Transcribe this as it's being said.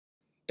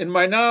In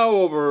my now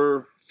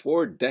over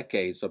 4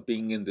 decades of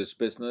being in this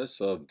business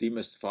of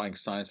demystifying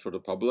science for the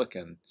public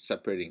and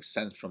separating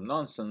sense from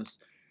nonsense,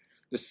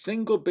 the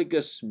single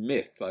biggest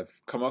myth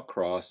I've come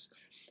across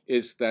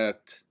is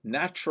that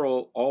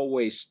natural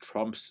always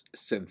trumps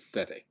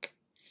synthetic.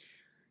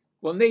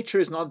 Well, nature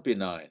is not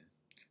benign.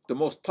 The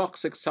most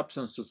toxic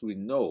substances we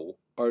know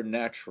are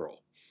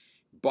natural.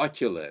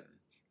 Botulin,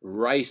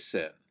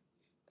 ricin,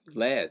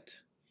 lead,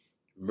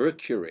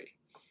 mercury.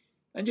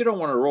 And you don't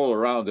want to roll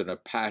around in a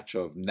patch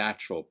of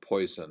natural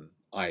poison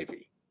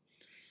ivy.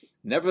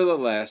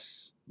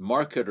 Nevertheless,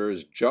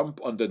 marketers jump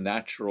on the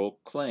natural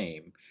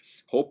claim,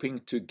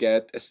 hoping to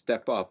get a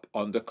step up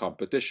on the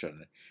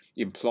competition,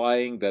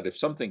 implying that if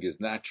something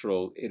is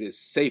natural, it is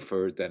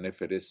safer than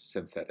if it is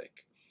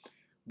synthetic.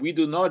 We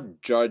do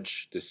not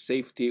judge the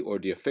safety or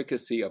the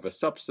efficacy of a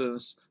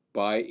substance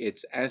by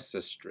its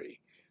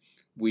ancestry.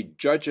 We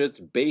judge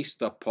it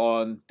based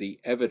upon the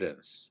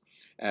evidence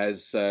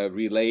as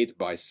relayed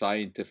by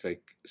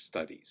scientific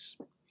studies.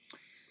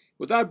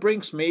 Well, that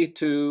brings me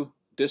to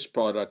this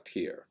product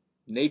here,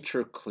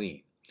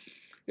 NatureClean.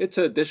 It's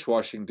a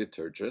dishwashing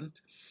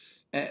detergent,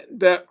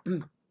 and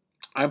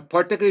I'm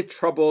particularly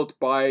troubled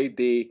by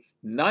the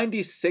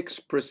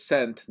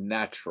 96%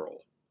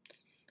 natural.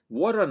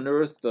 What on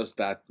earth does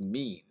that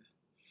mean?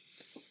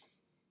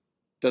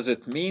 Does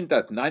it mean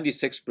that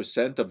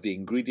 96% of the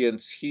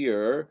ingredients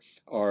here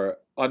are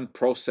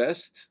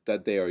unprocessed,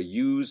 that they are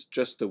used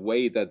just the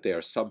way that they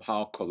are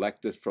somehow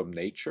collected from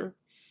nature?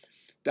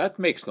 That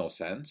makes no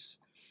sense,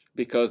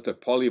 because the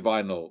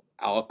polyvinyl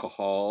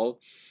alcohol,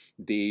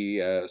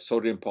 the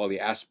sodium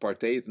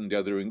polyaspartate, and the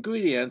other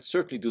ingredients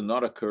certainly do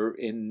not occur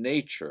in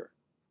nature.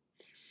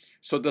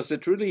 So does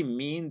it really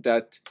mean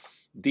that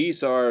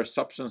these are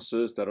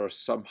substances that are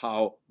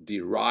somehow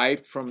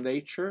derived from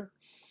nature?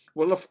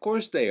 Well, of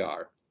course they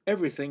are.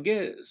 Everything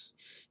is.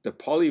 The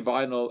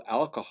polyvinyl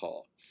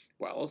alcohol,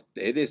 well,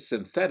 it is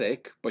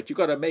synthetic, but you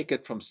got to make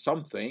it from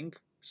something.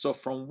 So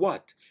from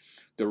what?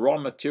 The raw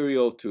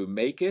material to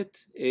make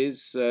it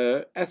is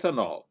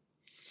ethanol.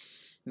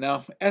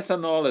 Now,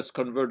 ethanol is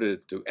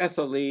converted to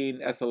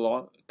ethylene.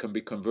 Ethanol can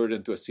be converted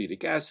into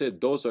acetic acid.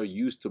 Those are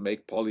used to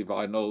make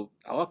polyvinyl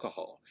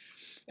alcohol.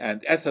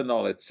 And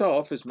ethanol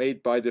itself is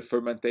made by the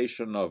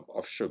fermentation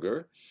of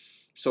sugar.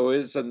 So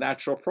it's a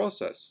natural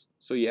process.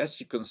 So yes,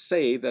 you can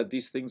say that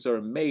these things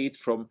are made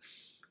from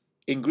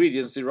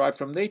ingredients derived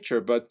from nature,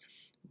 but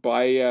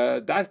by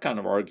that kind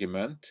of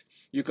argument,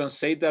 you can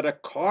say that a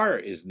car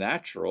is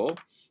natural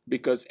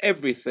because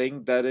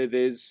everything that it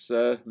is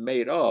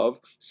made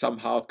of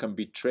somehow can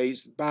be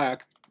traced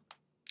back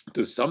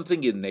to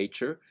something in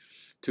nature,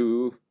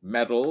 to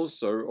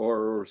metals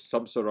or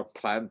some sort of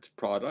plant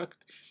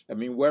product. I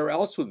mean, where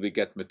else would we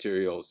get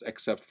materials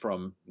except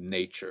from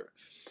nature?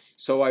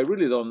 So I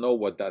really don't know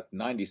what that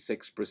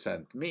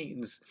 96%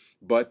 means,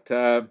 but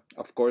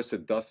of course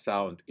it does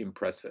sound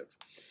impressive.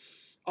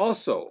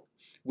 Also,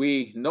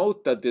 we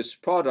note that this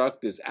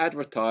product is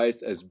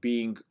advertised as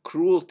being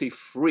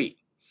cruelty-free.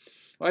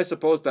 I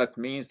suppose that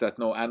means that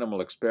no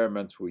animal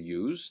experiments were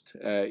used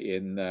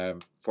in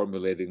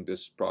formulating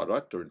this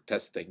product or in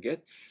testing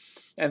it.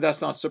 And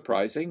that's not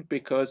surprising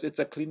because it's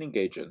a cleaning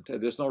agent,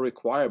 and there's no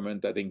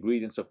requirement that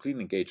ingredients of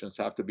cleaning agents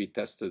have to be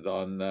tested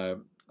on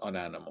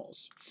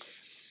animals.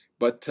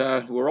 But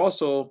we're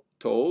also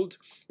told,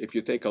 if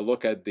you take a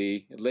look at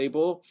the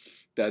label,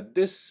 that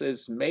this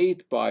is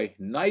made by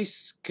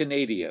nice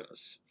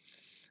Canadians.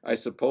 I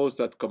suppose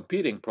that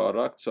competing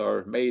products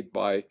are made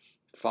by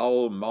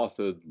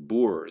foul-mouthed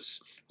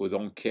boors who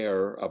don't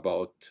care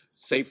about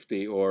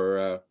safety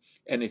or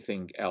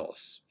anything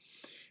else.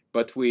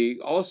 But we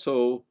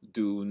also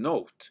do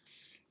note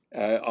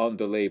on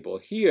the label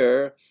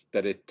here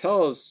that it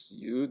tells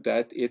you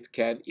that it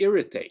can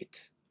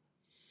irritate.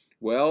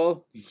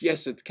 Well,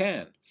 yes, it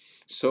can.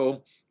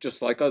 So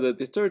just like other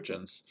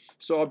detergents.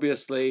 So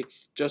obviously,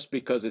 just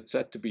because it's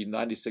said to be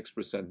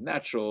 96%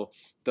 natural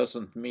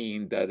doesn't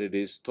mean that it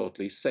is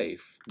totally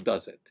safe,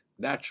 does it?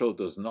 Natural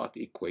does not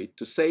equate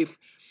to safe.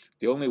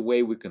 The only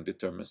way we can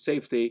determine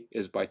safety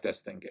is by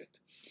testing it.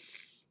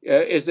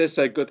 Is this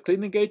a good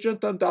cleaning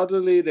agent?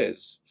 Undoubtedly it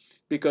is,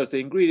 because the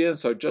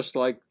ingredients are just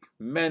like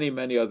many,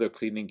 many other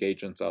cleaning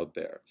agents out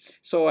there.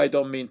 So I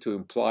don't mean to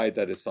imply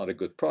that it's not a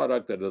good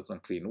product, that it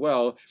doesn't clean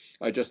well.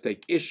 I just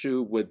take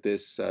issue with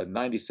this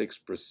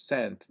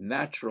 96%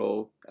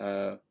 natural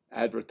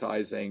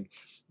advertising,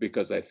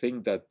 because I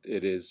think that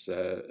it is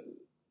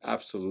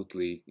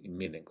absolutely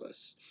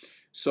meaningless.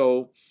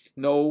 So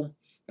no,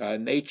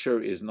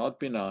 nature is not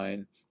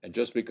benign. And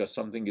just because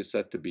something is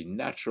said to be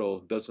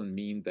natural doesn't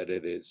mean that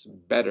it is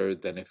better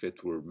than if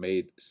it were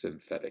made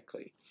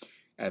synthetically.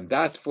 And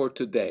that for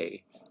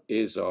today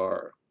is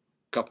our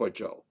Cup of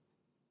Joe.